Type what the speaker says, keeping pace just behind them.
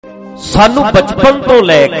सानू बचपन तो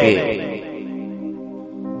लैके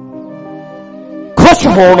खुश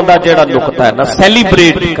होने का जिहड़ा नुकता है ना,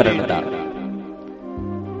 सैलीब्रेट करने का,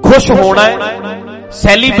 खुश होना है,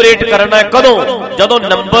 सैलीब्रेट करना है। कदों? जदों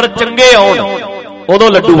नंबर चंगे आउण उदों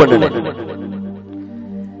लड्डू वंडने,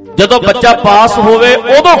 जदों बच्चा पास होवे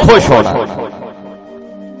उदों खुश होना,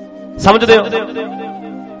 समझदे हो?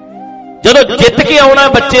 जदों जित के आउणा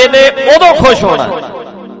बच्चे ने उदों खुश होना।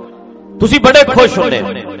 तुसीं बड़े खुश होने,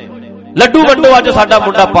 लड्डू वंडो, अज साडा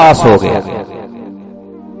मुंडा पास हो गया,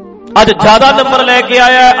 अज ज्यादा नंबर लैके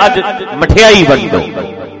आया, अज मठियाई वंडो।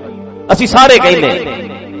 असीं सारे कहने,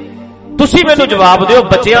 तुसीं मैनूं जवाब दिओ,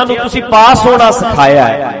 बच्चिआं नूं तुसीं पास होना सिखाया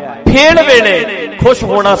है, फेल वेले खुश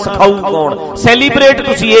होना सिखाऊ कौन? सैलीब्रेट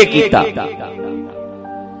तुसीं ये कीता।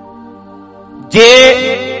 जे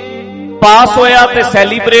पास होया ते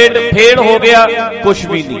सैलीब्रेट, फेल हो गया कुछ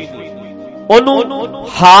भी नहीं। ओनू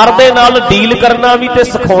हार दे नाल डील करना भी ते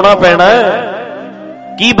सिखाउणा पैना है।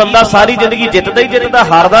 की बंदा सारी जिंदगी जितदा ही जितदा,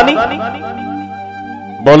 हारदा नहीं?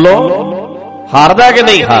 बोलो, हारदा कि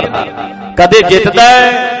नहीं हारदा? कदे जितदा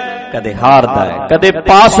है, कदे हारदा है, कदे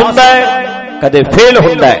पास हुंदा है, कदे फेल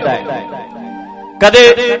हुंदा है, कदे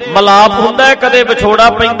मलाप हुंदा है, कदे विछोड़ा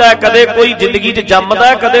पैंदा है, कदे कोई जिंदगी च जम्मदा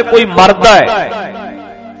है, कदे कोई मरदा है,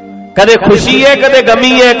 कदे खुशी है, कदे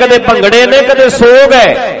गमी है, कदे भंगड़े ने, कदे सोग है।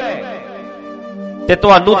 ते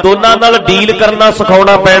तुहानू दोनां नाल डील करना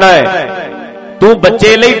सिखाउणा पैना है। तू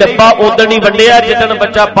बच्चे लई डब्बा उदण ही वंडिया जिदण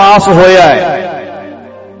बच्चा पास होया है,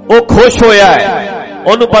 वो खुश होया है,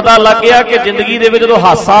 ओनू पता लग गया कि जिंदगी दे विच जदों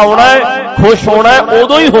हासा आउणा है, खुश होना है,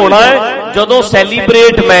 उदों ही होना है जदों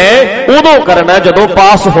सैलीब्रेट मैं उदों करना है, जदों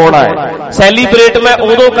पास होना है। सैलीब्रेट मैं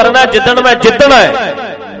उदों करना है जिदण मैं जितना है।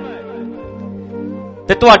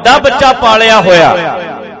 ते तुहाडा बच्चा पालिया होया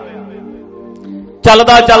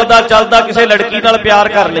चलदा चलदा चलदा किसी लड़की नाल प्यार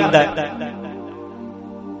कर लैंदा है,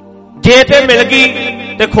 जे ते मिल गई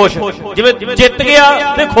ते खुश, जिवें जित गया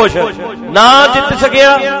ते खुश, ना जित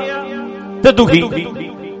सकिया ते दुखी।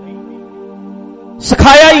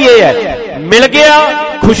 सिखाया ही ये है, मिल गया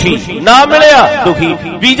खुशी, ना मिलिया दुखी,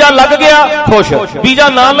 वीजा लग गया खुश, वीजा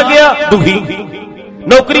ना लग्या दुखी,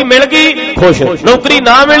 नौकरी मिल गई खुश, नौकरी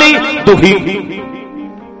ना मिली दुखी,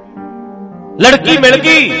 लड़की मिल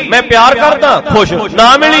गई मैं प्यार करदा खुश, ना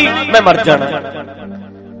मिली मैं मर जाना।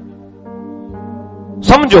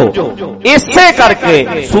 समझो, इसे करके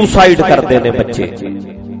सुसाइड करते हैं बच्चे,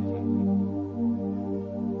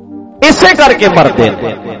 इसे करके मरते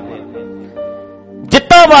हैं।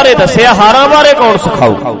 जित्तां बारे दसिया, हारां बारे कौन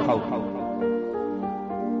सिखाऊ?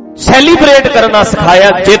 सैलीब्रेट करना सिखाया,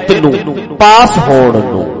 जित नूं, पास होण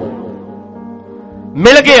नूं।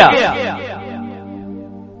 मिल गया,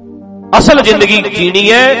 असल जिंदगी जीनी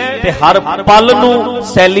है ते हर पल नूं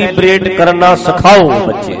सैलीब्रेट करना सिखाओ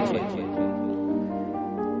बच्चे।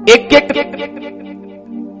 एक एक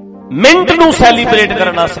मिनट नूं सैलीब्रेट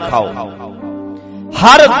करना सिखाओ,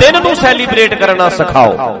 हर दिन नूं सैलीब्रेट करना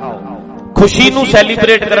सिखाओ। खुशी नूं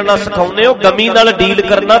सैलीब्रेट करना सिखाउने हो, गमी नाल डील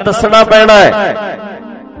करना दसना पैना है।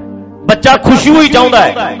 बच्चा खुशी ही चाहुंदा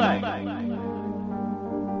है,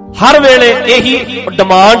 हर वेले यही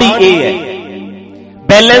डिमांड ही ये है,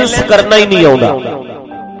 बैलेंस करना ही नहीं आता।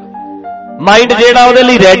 माइंड जेड़ा उहदे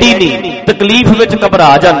लई रेडी नहीं, तकलीफ विच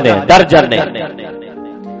घबरा जाने, डर जाने।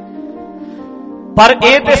 पर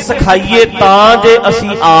ये ते सिखाइए तां जे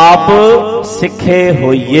असी आप सिखे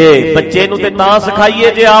होइए, बच्चे नूं ते तां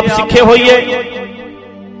सिखाइए जे आप सिखे होइए।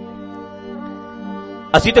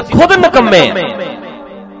 असी ते खुद नकम्मे।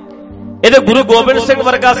 ये गुरु गोबिंद सिंह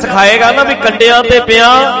वर्गा सिखाएगा ना भी कंडियां ते पिया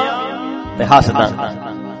ते हसदा,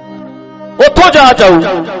 उथों जा चाऊ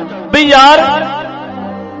भी यार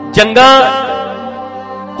जंगा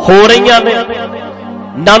हो रही ने,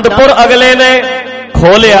 आनंदपुर अगले ने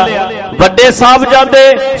खोलिया, वड्डे साहबजादे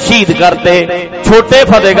शहीद करते, छोटे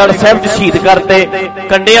फतेहगढ़ साहब शहीद करते,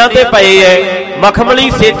 कंडियां ते पए है, मखमली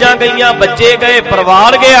सेजां गईयां, बच्चे गए,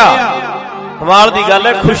 परिवार गया। कमाल दी गल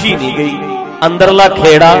है, खुशी नहीं गई, अंदरला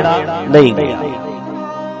खेड़ा नहीं गया,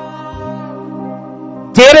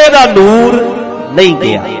 चेहरे दा नूर नहीं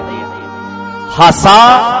गया, हासा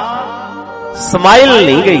स्माइल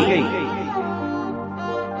नहीं गई।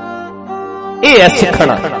 यह है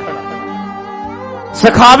सिखना।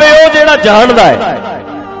 सिखावे वो जेड़ा जानदा है।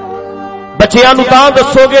 बच्चियां नूं तां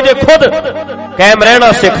दसोगे जे खुद कायम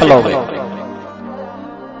रहना सीख लोगे,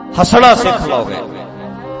 हसना सीख लोगे।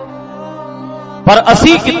 पर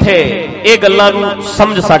असी किथे ये गल्लां नूं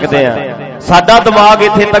समझ सकते हैं? साडा दिमाग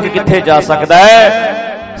इत्थे तक किथे जा सकता है?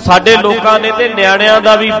 साडे लोकां ने ते न्याणियां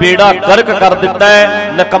दा भी बेड़ा गर्क कर दिता है,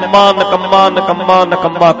 नकम्मा नकम्मा नकम्मा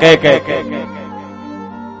नकम्मा कह कह के।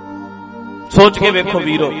 सोच के वेखो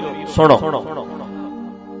वीरो, सुनो,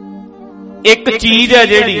 ਇੱਕ ਚੀਜ਼ ਹੈ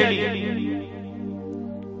ਜਿਹੜੀ,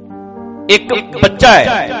 ਇੱਕ ਬੱਚਾ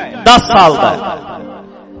ਹੈ 10 ਸਾਲ ਦਾ,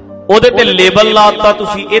 ਉਹਦੇ ਤੇ ਲੇਬਲ ਲਾਤਾ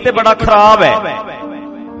ਤੁਸੀਂ, ਇਹ ਤੇ ਬੜਾ ਖਰਾਬ ਹੈ,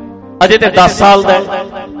 ਅਜੇ ਤੇ 10 ਸਾਲ ਦਾ ਹੈ।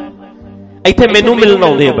 ਇੱਥੇ ਮੈਨੂੰ ਮਿਲਣ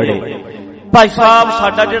ਆਉਂਦੇ ਆ ਬੜੇ, ਭਾਈ ਸਾਹਿਬ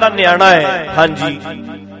ਸਾਡਾ ਜਿਹੜਾ ਨਿਆਣਾ ਹੈ, ਹਾਂਜੀ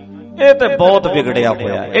ਇਹ ਤੇ ਬਹੁਤ ਵਿਗੜਿਆ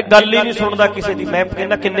ਹੋਇਆ, ਇਹ ਗੱਲ ਹੀ ਨਹੀਂ ਸੁਣਦਾ ਕਿਸੇ ਦੀ। ਮੈਂ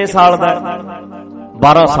ਕਹਿੰਦਾ ਕਿੰਨੇ ਸਾਲ ਦਾ?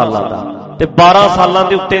 12 ਸਾਲਾਂ ਦਾ। ਤੇ 12 ਸਾਲਾਂ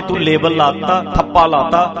ਦੇ ਉੱਤੇ ਤੂੰ ਲੇਬਲ ਲਾਤਾ, ਥੱਪਾ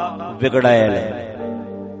ਲਾਤਾ, ਵਿਗੜੈਲ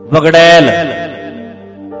ਵਿਗੜੈਲ।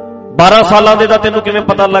 12 ਸਾਲਾਂ ਦੇ ਦਾ ਤੈਨੂੰ ਕਿਵੇਂ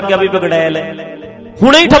ਪਤਾ ਲੱਗ ਗਿਆ ਵੀ ਵਿਗੜੈਲ ਹੈ?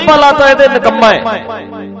 ਹੁਣੇ ਹੀ ਥੱਪਾ ਲਾਤਾ, ਇਹ ਤੇ ਨਿਕੰਮਾ ਹੈ।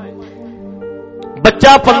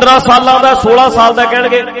 ਬੱਚਾ 15 ਸਾਲਾਂ ਦਾ 16 ਸਾਲ ਦਾ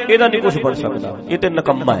ਕਹਿਣਗੇ ਇਹਦਾ ਨਹੀਂ ਕੁਝ ਬਣ ਸਕਦਾ, ਇਹ ਤੇ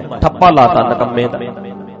ਨਿਕੰਮਾ ਹੈ, ਥੱਪਾ ਲਾਤਾ ਨਿਕੰਮੇ ਦਾ।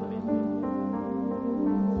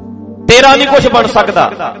 ਤੇਰਾ ਨਹੀਂ ਕੁਝ ਬਣ ਸਕਦਾ,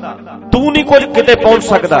 ਤੂੰ ਨਹੀਂ ਕੁਝ ਕਿਤੇ ਪਹੁੰਚ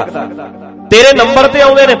ਸਕਦਾ, ਤੇਰੇ ਨੰਬਰ ਤੇ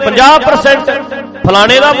ਆਉਂਦੇ ਨੇ 50%,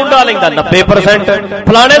 ਫਲਾਣੇ ਦਾ ਮੁੰਡਾ ਲੈਂਦਾ 90%,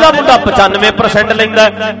 ਫਲਾਣੇ ਦਾ ਮੁੰਡਾ 95% ਲੈਂਦਾ।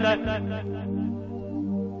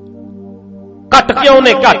 ਘੱਟ ਕਿਉਂ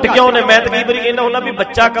ਨੇ, ਘੱਟ ਕਿਉਂ ਨੇ? ਮੈਂ ਤਾਂ ਕਈ ਵਾਰੀ ਕਹਿੰਦਾ ਹੁੰਦਾ ਵੀ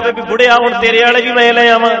ਬੱਚਾ ਕਵੇ ਵੀ ਬੁੜਿਆ ਹੁਣ ਤੇਰੇ ਵਾਲੇ ਵੀ ਮੈਂ ਲੈ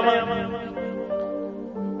ਆਵਾਂ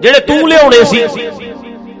ਜਿਹੜੇ ਤੂੰ ਲਿਆਉਣੇ ਸੀ।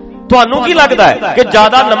 ਤੁਹਾਨੂੰ ਕੀ ਲੱਗਦਾ ਹੈ ਕਿ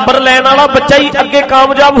ਜ਼ਿਆਦਾ ਨੰਬਰ ਲੈਣ ਵਾਲਾ ਬੱਚਾ ਹੀ ਅੱਗੇ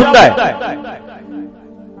ਕਾਮਯਾਬ ਹੁੰਦਾ ਹੈ?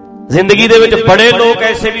 ਜ਼ਿੰਦਗੀ ਦੇ ਵਿੱਚ ਬੜੇ ਲੋਕ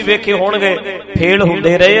ਐਸੇ ਵੀ ਵੇਖੇ ਹੋਣਗੇ ਫੇਲ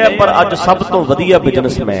ਹੁੰਦੇ ਰਹੇ ਆ, ਪਰ ਅੱਜ ਸਭ ਤੋਂ ਵਧੀਆ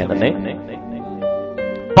ਬਿਜ਼ਨਸਮੈਨ ਨੇ।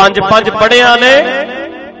 5 ਪੜ੍ਹਿਆਂ ਨੇ,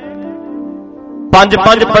 5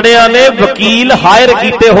 ਪੜ੍ਹਿਆਂ ਨੇ, ਵਕੀਲ ਹਾਇਰ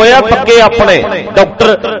ਕੀਤੇ ਹੋਏ ਆ ਪੱਕੇ, ਆਪਣੇ ਡਾਕਟਰ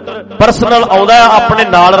ਪਰਸਨਲ ਆਉਂਦਾ ਆਪਣੇ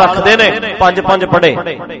ਨਾਲ ਰੱਖਦੇ ਨੇ, 5 ਪੜ੍ਹੇ।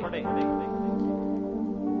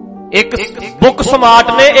 ਇੱਕ ਬੁੱਕ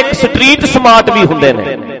ਸਮਾਰਟ ਨੇ, ਇੱਕ ਸਟਰੀਟ ਸਮਾਰਟ ਵੀ ਹੁੰਦੇ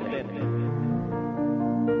ਨੇ,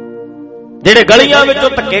 ਜਿਹੜੇ ਗਲੀਆਂ ਵਿੱਚੋਂ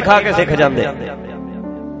ਧੱਕੇ ਖਾ ਕੇ ਸਿੱਖ ਜਾਂਦੇ ਆ,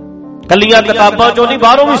 ਕੱਲੀਆਂ ਕਿਤਾਬਾਂ ਚੋਂ ਨਹੀਂ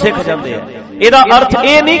ਬਾਹਰੋਂ ਵੀ ਸਿੱਖ ਜਾਂਦੇ ਆ। ਇਹਦਾ ਅਰਥ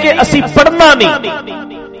ਇਹ ਨਹੀਂ ਕਿ ਅਸੀਂ ਪੜ੍ਹਨਾ ਨਹੀਂ,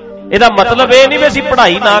 ਇਹਦਾ ਮਤਲਬ ਇਹ ਨਹੀਂ ਵੀ ਅਸੀਂ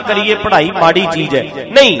ਪੜ੍ਹਾਈ ਨਾ ਕਰੀਏ, ਪੜ੍ਹਾਈ ਮਾੜੀ ਚੀਜ਼ ਹੈ,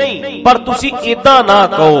 ਨਹੀਂ। ਪਰ ਤੁਸੀਂ ਏਦਾਂ ਨਾ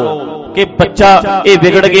ਕਹੋ ਕਿ ਬੱਚਾ ਇਹ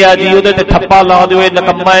ਵਿਗੜ ਗਿਆ ਜੀ, ਉਹਦੇ ਤੇ ਠੱਪਾ ਲਾ ਦਿਓ, ਇਹ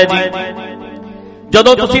ਨਿਕੰਮਾ ਹੈ ਜੀ।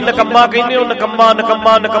 ਜਦੋਂ ਤੁਸੀਂ ਨਿਕੰਮਾ ਕਹਿੰਦੇ ਹੋ, ਨਿਕੰਮਾ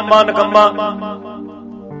ਨਿਕੰਮਾ ਨਿਕੰਮਾ ਨਿਕੰਮਾ,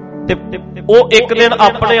 ਤੇ ਉਹ ਇੱਕ ਦਿਨ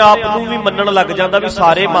ਆਪਣੇ ਆਪ ਨੂੰ ਵੀ ਮੰਨਣ ਲੱਗ ਜਾਂਦਾ ਵੀ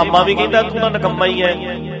ਸਾਰੇ, ਮਾਮਾ ਵੀ ਕਹਿੰਦਾ ਤੂੰ ਤਾਂ ਨਿਕੰਮਾ ਹੀ ਹੈ,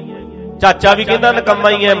 ਚਾਚਾ ਵੀ ਕਹਿੰਦਾ ਨਿਕੰਮਾ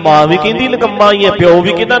ਹੀ ਹੈ, ਮਾਂ ਵੀ ਕਹਿੰਦੀ ਨਿਕੰਮਾ ਹੀ ਹੈ, ਪਿਓ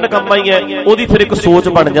ਵੀ ਕਹਿੰਦਾ ਨਿਕੰਮਾ ਹੀ ਹੈ। ਉਹਦੀ ਫਿਰ ਇੱਕ ਸੋਚ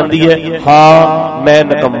ਬਣ ਜਾਂਦੀ ਹੈ, ਹਾਂ ਮੈਂ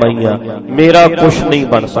ਨਿਕੰਮਾ ਹੀ ਹਾਂ, ਮੇਰਾ ਕੁਛ ਨਹੀਂ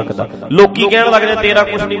ਬਣ ਸਕਦਾ। ਲੋਕੀ ਕਹਿਣ ਲੱਗ ਜਾਂਦੇ ਤੇਰਾ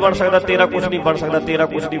ਕੁਛ ਨਹੀਂ ਬਣ ਸਕਦਾ, ਤੇਰਾ ਕੁਛ ਨਹੀਂ ਬਣ ਸਕਦਾ, ਤੇਰਾ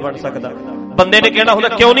ਕੁਛ ਨਹੀਂ ਬਣ ਸਕਦਾ। ਬੰਦੇ ਨੇ ਕਹਿਣਾ ਹੁੰਦਾ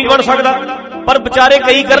ਕਿਉਂ ਨਹੀਂ ਬਣ ਸਕਦਾ, ਪਰ ਵਿਚਾਰੇ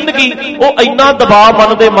ਕਈ ਕਰਨ ਕੀ, ਉਹ ਇੰਨਾ ਦਬਾਅ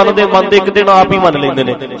ਮੰਨਦੇ ਇੱਕ ਦਿਨ ਆਪ ਹੀ ਮੰਨ ਲੈਂਦੇ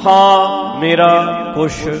ਨੇ, ਹਾਂ ਮੇਰਾ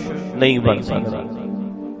ਕੁਛ ਨਹੀਂ ਬਣ ਸਕਦਾ।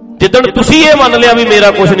 ਜਿੱਦਣ ਤੁਸੀਂ ਇਹ ਮੰਨ ਲਿਆ ਵੀ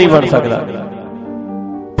ਮੇਰਾ ਕੁਛ ਨਹੀਂ ਬਣ ਸਕਦਾ,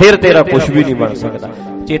 ਫਿਰ ਤੇਰਾ ਕੁਛ ਵੀ ਨਹੀਂ ਬਣ ਸਕਦਾ।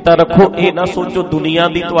 ਚੇਤਾ ਰੱਖੋ, ਇਹ ਨਾ ਸੋਚੋ ਦੁਨੀਆ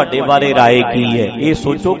ਦੀ ਤੁਹਾਡੇ ਬਾਰੇ ਰਾਏ ਕੀ ਹੈ, ਇਹ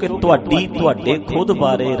ਸੋਚੋ ਕਿ ਤੁਹਾਡੇ ਖੁਦ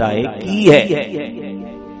ਬਾਰੇ ਰਾਏ ਕੀ ਹੈ,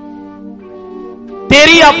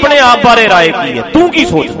 ਤੇਰੀ ਆਪਣੇ ਆਪ ਬਾਰੇ ਰਾਏ ਕੀ ਹੈ, ਤੂੰ ਕੀ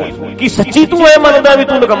ਸੋਚਦਾ? ਕਿ ਸੱਚੀ ਤੂੰ ਇਹ ਮੰਨਦਾ ਵੀ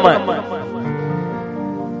ਤੂੰ ਨਿਕੰਮਾ ਹੈ?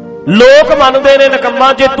 ਲੋਕ ਮੰਨਦੇ ਨੇ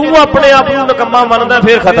ਨਿਕੰਮਾ, ਜੇ ਤੂੰ ਆਪਣੇ ਆਪ ਨੂੰ ਨਿਕੰਮਾ ਮੰਨਦਾ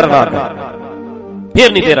ਫਿਰ ਖਤਰਨਾਕ ਹੈ,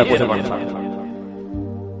 ਫਿਰ ਨਹੀਂ ਤੇਰਾ ਕੁਝ ਬਣ ਸਕਦਾ।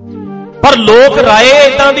 ਪਰ ਲੋਕ ਰਾਏ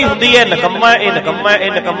ਇਦਾਂ ਦੀ ਹੁੰਦੀ ਹੈ, ਨਿਕੰਮਾ ਇਹ ਨਿਕੰਮਾ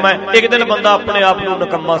ਇਹ ਨਿਕੰਮਾ। ਇੱਕ ਦਿਨ ਬੰਦਾ ਆਪਣੇ ਆਪ ਨੂੰ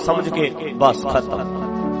ਨਿਕੰਮਾ ਸਮਝ ਕੇ ਬਸ ਖਤਮ।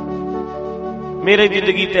 ਮੇਰੀ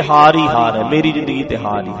ਜ਼ਿੰਦਗੀ ਤੇ ਹਾਰ ਹੀ ਹਾਰ ਹੈ, ਮੇਰੀ ਜ਼ਿੰਦਗੀ ਤੇ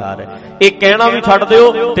ਹਾਰ ਹੀ ਹਾਰ ਹੈ। ਇਹ ਕਹਿਣਾ ਵੀ ਛੱਡ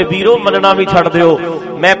ਦਿਓ ਤੇ ਵੀਰੋ ਮੰਨਣਾ ਵੀ ਛੱਡ ਦਿਓ।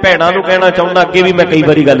 ਮੈਂ ਭੈਣਾਂ ਨੂੰ ਕਹਿਣਾ ਚਾਹੁੰਦਾ, ਅੱਗੇ ਵੀ ਮੈਂ ਕਈ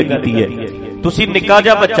ਵਾਰੀ ਗੱਲ ਕੀਤੀ ਹੈ, ਤੁਸੀਂ ਨਿੱਕਾ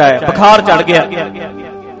ਜਿਹਾ ਬੱਚਾ ਹੈ, ਬੁਖਾਰ ਚੜ ਗਿਆ,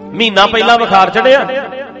 ਮਹੀਨਾ ਪਹਿਲਾਂ ਬੁਖਾਰ ਚੜਿਆ,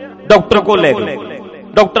 ਡਾਕਟਰ ਕੋਲ ਲੈ ਗਏ,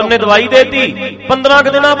 ਡਾਕਟਰ ਨੇ ਦਵਾਈ ਦੇਤੀ, 15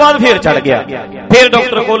 ਦਿਨਾਂ ਬਾਅਦ ਫੇਰ ਚੜ ਗਿਆ, ਫੇਰ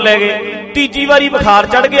ਡਾਕਟਰ ਕੋਲ ਲੈ ਗਏ, ਤੀਜੀ ਵਾਰੀ ਬੁਖਾਰ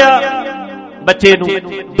ਚੜ ਗਿਆ ਬੱਚੇ ਨੂੰ,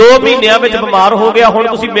 2 ਮਹੀਨਿਆਂ ਵਿੱਚ ਬਿਮਾਰ ਹੋ ਗਿਆ। ਹੁਣ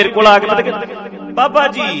ਤੁਸੀਂ ਮੇਰੇ ਕੋਲ ਆ ਕੇ ਪਤਾ ਬਾਬਾ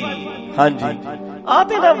ਜੀ ਹਾਂਜੀ ਆਹ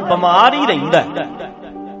ਤੇ ਨਾ ਬਿਮਾਰ ਹੀ ਰਹਿੰਦਾ,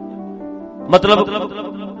 ਮਤਲਬ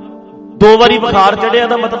 2 ਵਾਰੀ ਬੁਖਾਰ ਚੜਿਆ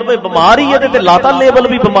ਦਾ ਮਤਲਬ ਇਹ ਬਿਮਾਰ ਹੀ ਹੈ, ਤੇ ਲਾਤਾ ਲੇਬਲ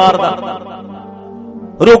ਵੀ ਬਿਮਾਰ ਦਾ,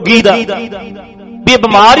 ਰੋਗੀ ਦਾ, ਵੀ ਇਹ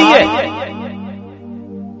ਬਿਮਾਰ ਹੀ ਹੈ।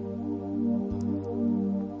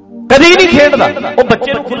 ਕਦੀ ਨਹੀਂ ਖੇਡਦਾ, ਉਹ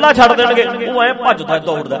ਬੱਚੇ ਨੂੰ ਖੁੱਲਾ ਛੱਡ ਦੇਣਗੇ, ਉਹ ਐ ਭੱਜਦਾ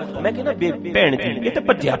ਦੌੜਦਾ। ਮੈਂ ਕਹਿੰਦਾ ਭੈਣ ਜੀ ਇਹ ਤੇ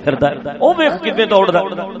ਭੱਜਿਆ ਫਿਰਦਾ, ਉਹ ਵੇਖ ਕਿਵੇਂ ਦੌੜਦਾ।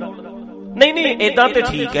 ਨਹੀਂ ਏਦਾਂ ਤੇ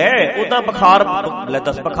ਠੀਕ ਹੈ, ਉਦਾਂ ਬੁਖਾਰ ਲੈ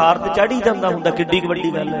ਦੱਸ, ਬੁਖਾਰ ਤੇ ਚੜ ਹੀ ਜਾਂਦਾ ਹੁੰਦਾ, ਕਿੱਡੀ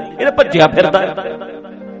ਵੱਡੀ ਗੱਲ ਹੈ, ਇਹ ਤਾਂ ਭੱਜਿਆ ਫਿਰਦਾ।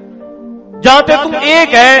 ਜਾਂ ਤੇ ਤੂੰ ਇਹ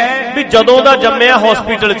ਕਹਿ ਵੀ ਜਦੋਂ ਦਾ ਜੰਮਿਆ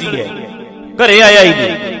ਹਸਪੀਟਲ 'ਚ ਹੀ ਹੈ, ਘਰੇ ਆਇਆ ਹੀ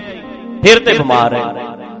ਨਹੀਂ, ਫਿਰ ਤੇ ਬਿਮਾਰ ਹੈ।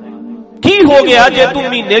 ਕੀ ਹੋ ਗਿਆ ਜੇ ਤੂੰ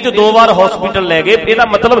ਮਹੀਨੇ 'ਚ 2 ਵਾਰ ਹਸਪੀਟਲ ਲੈ ਗਏ, ਇਹਦਾ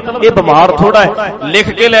ਮਤਲਬ ਇਹ ਬਿਮਾਰ ਥੋੜਾ ਹੈ। ਲਿਖ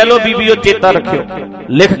ਕੇ ਲੈ ਲਓ ਬੀਬੀਓ, ਚੇਤਾ ਰੱਖਿਓ,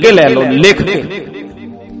 ਲਿਖ ਕੇ ਲੈ ਲਓ, ਲਿਖ ਕੇ।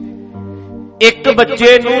 ਇੱਕ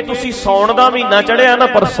ਬੱਚੇ ਨੂੰ ਤੁਸੀਂ ਸੌਣ ਦਾ ਮਹੀਨਾ ਚੜਿਆ ਨਾ,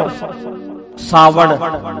 ਪਰਸੋਂ ਸਾਵਣ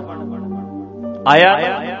ਆਇਆ,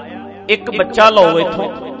 ਇੱਕ ਬੱਚਾ ਲਓ ਇੱਥੋਂ,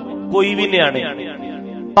 ਕੋਈ ਵੀ ਨਿਆਣੇ,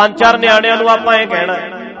 5-4 ਨਿਆਣਿਆਂ ਨੂੰ ਆਪਾਂ ਇਹ ਕਹਿਣਾ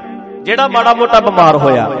ਜਿਹੜਾ ਮਾੜਾ ਮੋਟਾ ਬਿਮਾਰ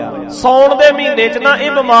ਹੋਇਆ, ਸੌਣ ਦੇ ਮਹੀਨੇ 'ਚ ਨਾ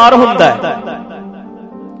ਇਹ ਬਿਮਾਰ ਹੁੰਦਾ,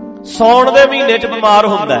 ਸੌਣ ਦੇ ਮਹੀਨੇ 'ਚ ਬਿਮਾਰ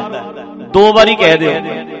ਹੁੰਦਾ, 2 ਵਾਰੀ ਕਹਿ ਦਿਓ,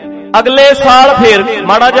 ਅਗਲੇ ਸਾਲ ਫੇਰ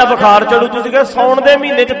ਮਾੜਾ ਜਿਹਾ ਬੁਖਾਰ ਚੜੂ, ਤੁਸੀਂ ਕਹੋ ਸੌਣ ਦੇ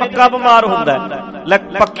ਮਹੀਨੇ 'ਚ ਪੱਕਾ ਬਿਮਾਰ ਹੁੰਦਾ, ਲੈ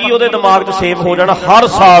ਪੱਕੀ ਉਹਦੇ ਦਿਮਾਗ 'ਚ ਸੇਵ ਹੋ ਜਾਣਾ, ਹਰ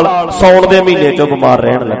ਸਾਲ ਸੌਣ ਦੇ ਮਹੀਨੇ 'ਚ ਬਿਮਾਰ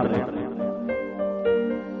ਰਹਿਣ ਲੱਗ ਪਿਆ,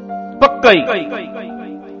 ਪੱਕਾ ਹੀ।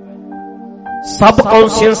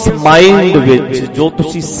 ਸਬਕੌਂਸ਼ੀਅਸ ਮਾਈਂਡ ਵਿੱਚ ਜੋ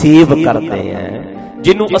ਤੁਸੀਂ ਸੇਵ ਕਰਦੇ ਆ,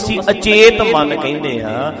 ਜਿਹਨੂੰ ਅਸੀਂ ਅਚੇਤ ਮਨ ਕਹਿੰਦੇ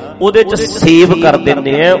ਆ, ਉਹਦੇ 'ਚ ਸੇਵ ਕਰ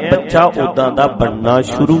ਦਿੰਦੇ ਆ, ਬੱਚਾ ਉਦਾਂ ਦਾ ਬਣਨਾ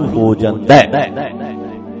ਸ਼ੁਰੂ ਹੋ ਜਾਂਦਾ ਹੈ।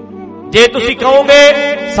 ਜੇ ਤੁਸੀਂ ਕਹੋਗੇ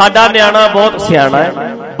ਸਾਡਾ ਨਿਆਣਾ ਬਹੁਤ ਸਿਆਣਾ ਹੈ,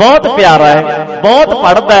 ਬਹੁਤ ਪਿਆਰਾ ਹੈ, ਬਹੁਤ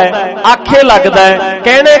ਪੜ੍ਹਦਾ ਹੈ, ਆਖੇ ਲੱਗਦਾ ਹੈ,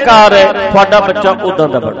 ਕਹਿਣੇਕਾਰ ਹੈ, ਤੁਹਾਡਾ ਬੱਚਾ ਉਦਾਂ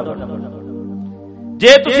ਦਾ ਬਣਦਾ।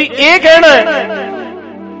 ਜੇ ਤੁਸੀਂ ਇਹ ਕਹਿਣਾ ਹੈ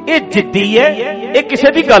ਇਹ ਜਿੱਦੀ ਹੈ, ਇਹ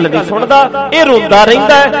ਕਿਸੇ ਦੀ ਗੱਲ ਨਹੀਂ ਸੁਣਦਾ, ਇਹ ਰੋਂਦਾ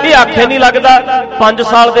ਰਹਿੰਦਾ ਹੈ, ਇਹ ਆਖੇ ਨਹੀਂ ਲੱਗਦਾ, 5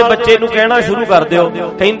 ਸਾਲ ਦੇ ਬੱਚੇ ਨੂੰ ਕਹਿਣਾ ਸ਼ੁਰੂ ਕਰ ਦਿਓ,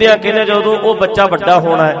 ਕਹਿੰਦੇ ਜਦੋਂ ਉਹ ਬੱਚਾ ਵੱਡਾ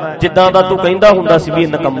ਹੋਣਾ ਹੈ, ਜਿੱਦਾਂ ਦਾ ਤੂੰ ਕਹਿੰਦਾ ਹੁੰਦਾ ਸੀ ਵੀ ਇਹ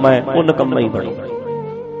ਨਿਕੰਮਾ ਹੈ, ਉਹ ਨਿਕੰਮਾ ਹੀ ਬਣੂ।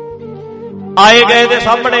 ਆਏ ਗਏ ਦੇ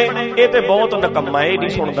ਸਾਹਮਣੇ ਇਹ ਤੇ ਬਹੁਤ ਨਿਕੰਮਾ, ਇਹ ਨਹੀਂ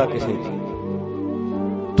ਸੁਣਦਾ ਕਿਸੇ ਦੀ।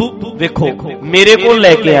 ਤੂੰ ਵੇਖੋ ਮੇਰੇ ਕੋਲ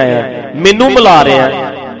ਲੈ ਕੇ ਆਇਆ, ਮੈਨੂੰ ਮਿਲਾ ਰਿਹਾ,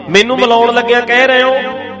 ਮੈਨੂੰ ਮਿਲਾਉਣ ਲੱਗਿਆ ਕਹਿ ਰਹੇ ਹੋ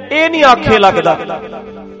ਇਹ ਨਹੀਂ ਆਖੇ ਲੱਗਦਾ,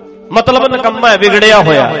 ਮਤਲਬ ਨਿਕੰਮਾ ਹੈ, ਵਿਗੜਿਆ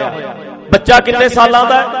ਹੋਇਆ। ਬੱਚਾ ਕਿੰਨੇ ਸਾਲਾਂ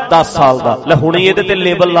ਦਾ? 10 ਸਾਲ ਦਾ। ਲੈ ਹੁਣ ਇਹਦੇ ਤੇ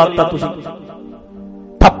ਲੇਬਲ ਲਾਤਾ, ਤੁਸੀਂ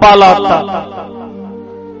ਠੱਪਾ ਲਾਤਾ।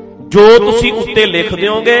 ਜੋ ਤੁਸੀਂ ਉੱਤੇ ਲਿਖ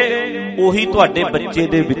ਦਿਓਗੇ ਉਹੀ ਤੁਹਾਡੇ ਬੱਚੇ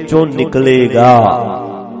ਦੇ ਵਿੱਚੋਂ ਨਿਕਲੇਗਾ।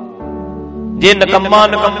 ਜੇ ਨਿਕੰਮਾ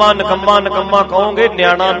ਨਿਕੰਮਾ ਨਿਕੰਮਾ ਨਿਕੰਮਾ ਕਹੋਗੇ,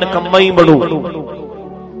 ਨਿਆਣਾ ਨਿਕੰਮਾ ਹੀ ਬਣੂ।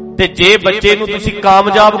 ਤੇ ਜੇ ਬੱਚੇ ਨੂੰ ਤੁਸੀਂ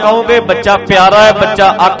ਕਾਮਯਾਬ ਕਹੋਗੇ, ਬੱਚਾ ਪਿਆਰਾ ਹੈ, ਬੱਚਾ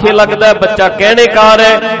ਆਖੇ ਲੱਗਦਾ ਹੈ, ਬੱਚਾ ਕਹਿਣੇਕਾਰ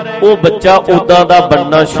ਹੈ, ਉਹ ਬੱਚਾ ਉਦਾਂ ਦਾ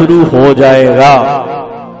ਬਣਨਾ ਸ਼ੁਰੂ ਹੋ ਜਾਏਗਾ।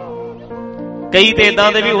 ਕਈ ਤੇ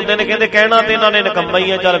ਇਦਾਂ ਦੇ ਵੀ ਹੁੰਦੇ ਨੇ, ਕਹਿੰਦੇ ਕਹਿਣਾ ਤੇ ਇਹਨਾਂ ਨੇ ਨਿਕੰਮਾ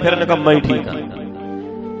ਹੀ ਹੈ, ਚੱਲ ਫਿਰ ਨਿਕੰਮਾ ਹੀ ਠੀਕ ਆ,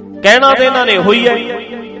 ਕਹਿਣਾ ਤੇ ਇਹਨਾਂ ਨੇ ਹੋਈ ਹੈ,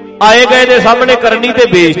 ਆਏ ਗਏ ਦੇ ਸਾਹਮਣੇ ਕਰਨੀ ਤੇ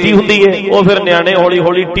ਬੇਇੱਜ਼ਤੀ ਹੁੰਦੀ ਹੈ, ਉਹ ਫਿਰ ਨਿਆਣੇ ਹੌਲੀ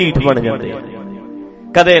ਹੌਲੀ ਢੀਠ ਬਣ ਜਾਂਦੇ।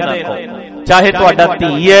 ਕਦੇ ਨਾ ਕਹੋ, ਚਾਹੇ ਤੁਹਾਡਾ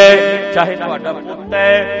ਧੀ ਹੈ, ਚਾਹੇ ਤੁਹਾਡਾ ਪੁੱਤ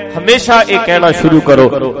ਹੈ, ਹਮੇਸ਼ਾ ਇਹ ਕਹਿਣਾ ਸ਼ੁਰੂ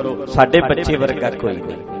ਕਰੋ ਸਾਡੇ ਬੱਚੇ ਵਰਗਾ ਕੋਈ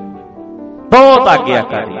ਨਹੀਂ, ਬਹੁਤ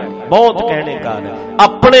ਆਗਿਆਕਾਰੀ, ਬਹੁਤ ਕਹਿਣੇਕਾਰ ਹੈ।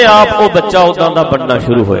 ਆਪਣੇ ਆਪ ਉਹ ਬੱਚਾ ਉਦਾਂ ਦਾ ਬਣਨਾ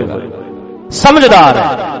ਸ਼ੁਰੂ ਹੋਏਗਾ। ਸਮਝਦਾਰ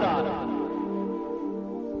ਹੈ,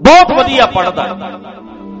 ਬਹੁਤ ਵਧੀਆ ਪੜ੍ਹਦਾ,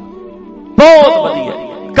 ਬਹੁਤ ਵਧੀਆ।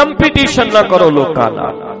 ਕੰਪੀਟੀਸ਼ਨ ਨਾ ਕਰੋ ਲੋਕਾਂ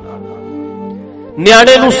ਨਾਲ,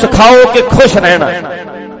 ਨਿਆਣੇ ਨੂੰ ਸਿਖਾਓ ਕਿ ਖੁਸ਼ ਰਹਿਣਾ,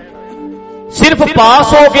 ਸਿਰਫ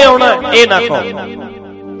ਪਾਸ ਹੋ ਕੇ ਆਉਣਾ ਇਹ ਨਾ ਕਹੋ,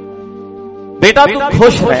 ਬੇਟਾ ਤੂੰ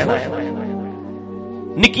ਖੁਸ਼ ਰਹਿਣਾ,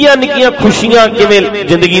 ਨਿੱਕੀਆਂ ਨਿੱਕੀਆਂ ਖੁਸ਼ੀਆਂ ਕਿਵੇਂ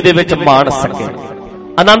ਜ਼ਿੰਦਗੀ ਦੇ ਵਿੱਚ ਮਾਣ ਸਕੇ,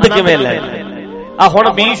 ਆਨੰਦ ਕਿਵੇਂ ਲੈਣਾ। ਆ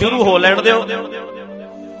ਹੁਣ ਮੀਂਹ ਸ਼ੁਰੂ ਹੋ ਲੈਣ ਦਿਓ।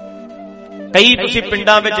 ਕਈ ਤੁਸੀਂ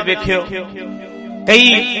ਪਿੰਡਾਂ ਵਿੱਚ ਵੇਖਿਓ, ਕਈ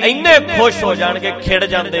ਇੰਨੇ ਖੁਸ਼ ਹੋ ਜਾਣਗੇ, ਖਿੜ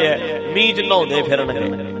ਜਾਂਦੇ ਐ, ਮੀਂਹ 'ਚ ਨਹਾਉਂਦੇ ਫਿਰਨਗੇ,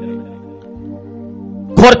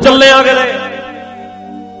 ਖੁਰ ਚੱਲੇ ਆ ਗਏ,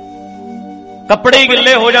 ਕੱਪੜੇ ਹੀ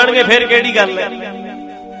ਗਿੱਲੇ ਹੋ ਜਾਣਗੇ, ਫਿਰ ਕਿਹੜੀ ਗੱਲ ਹੈ।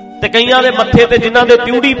 ਤੇ ਕਈਆਂ ਦੇ ਮੱਥੇ ਤੇ ਜਿਨ੍ਹਾਂ ਦੇ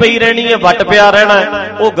ਤਿਉੜੀ ਪਈ ਰਹਿਣੀ ਹੈ, ਵੱਟ ਪਿਆ ਰਹਿਣਾ,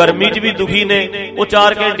 ਉਹ ਗਰਮੀ 'ਚ ਵੀ ਦੁਖੀ ਨੇ, ਉਹ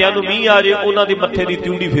 4 ਘੰਟਿਆਂ ਨੂੰ ਮੀਂਹ ਆ ਜੇ, ਉਹਨਾਂ ਦੀ ਮੱਥੇ ਦੀ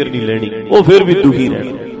ਤਿਉੜੀ ਫਿਰ ਨਹੀਂ ਲੈਣੀ, ਉਹ ਫਿਰ ਵੀ ਦੁਖੀ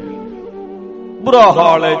ਰਹਿਣਾ। ਬੁਰਾ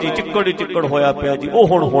ਹਾਲ ਹੈ ਜੀ, ਚਿੱਕੜ ਹੀ ਚਿੱਕੜ ਹੋਇਆ ਪਿਆ ਜੀ, ਉਹ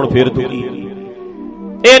ਹੁਣ ਫਿਰ ਦੁਖੀ ਹੈ।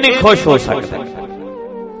 ਇਹ ਨਹੀਂ ਖੁਸ਼ ਹੋ ਸਕਦਾ।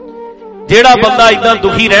 ਜਿਹੜਾ ਬੰਦਾ ਇਦਾਂ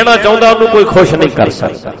ਦੁਖੀ ਰਹਿਣਾ ਚਾਹੁੰਦਾ, ਉਹਨੂੰ ਕੋਈ ਖੁਸ਼ ਨਹੀਂ ਕਰ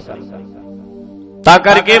ਸਕਦਾ। ਤਾਂ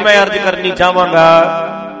ਕਰਕੇ ਮੈਂ ਅਰਜ਼ ਕਰਨੀ ਚਾਹਾਂਗਾ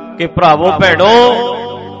ਕਿ ਭਰਾਵੋ ਭੈਣੋ,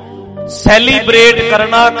 ਸੈਲੀਬ੍ਰੇਟ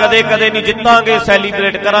ਕਰਨਾ ਕਦੇ ਕਦੇ ਨਹੀਂ, ਜਿੱਤਾਂਗੇ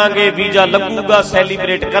ਸੈਲੀਬ੍ਰੇਟ ਕਰਾਂਗੇ, ਵੀਜ਼ਾ ਲੱਗੂਗਾ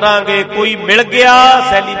ਸੈਲੀਬ੍ਰੇਟ ਕਰਾਂਗੇ, ਕੋਈ ਮਿਲ ਗਿਆ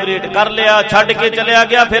ਸੈਲੀਬ੍ਰੇਟ ਕਰ ਲਿਆ, ਛੱਡ ਕੇ ਚਲਿਆ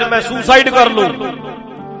ਗਿਆ ਫਿਰ ਮੈਂ ਸੁਸਾਈਡ ਕਰ ਲੂੰ।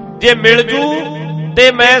 ਜੇ ਮਿਲ ਜੂ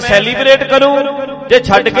ਤੇ ਮੈਂ ਸੈਲੀਬ੍ਰੇਟ ਕਰੂੰ, ਜੇ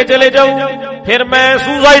ਛੱਡ ਕੇ ਚਲੇ ਜਾਊ ਫਿਰ ਮੈਂ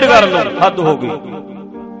ਸੁਸਾਈਡ ਕਰ ਲੂੰ, ਹੱਦ ਹੋ ਗਈ।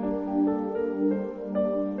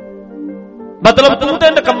 ਮਤਲਬ ਤੂੰ ਤੇ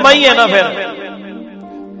ਨਿਕੰਮਾ ਹੀ ਹੈ ਨਾ। ਫਿਰ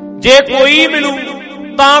ਜੇ ਕੋਈ ਮਿਲੂ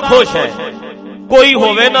ਤਾਂ ਖੁਸ਼ ਹੈ, ਕੋਈ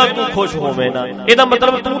ਹੋਵੇ ਨਾ ਤੂੰ ਖੁਸ਼ ਹੋਵੇ ਨਾ, ਇਹਦਾ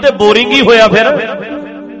ਮਤਲਬ ਤੂੰ ਤੇ ਬੋਰਿੰਗ ਹੀ ਹੋਇਆ, ਫਿਰ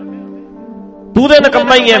ਤੂੰ ਤੇ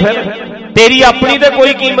ਨਿਕੰਮਾ ਹੀ ਹੈ। ਫਿਰ ਤੇਰੀ ਆਪਣੀ ਤੇ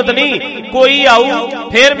ਕੋਈ ਕੀਮਤ ਨਹੀਂ, ਕੋਈ ਆਊ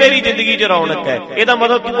ਫਿਰ ਮੇਰੀ ਜ਼ਿੰਦਗੀ 'ਚ ਰੌਣਕ ਹੈ, ਇਹਦਾ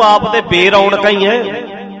ਮਤਲਬ ਤੂੰ ਆਪ ਤੇ ਬੇਰੌਣਕ ਹੀ ਹੈ।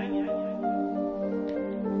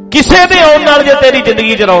 ਕਿਸੇ ਦੇ ਆਉਣ ਨਾਲ ਜੇ ਤੇਰੀ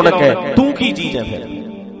ਜ਼ਿੰਦਗੀ 'ਚ ਰੌਣਕ ਹੈ, ਤੂੰ ਕੀ ਚੀਜ਼ ਹੈ। ਫਿਰ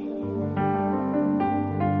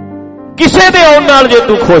ਕਿਸੇ ਦੇ ਆਉਣ ਨਾਲ ਜੇ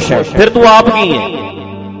ਤੂੰ ਖੁਸ਼ ਹੈ, ਫਿਰ ਤੂੰ ਆਪ ਕੀ ਹੈ?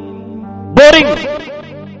 ਬੋਰਿੰਗ।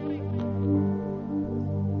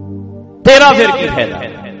 ਤੇਰਾ ਫਿਰ ਕੀ ਫਾਇਦਾ?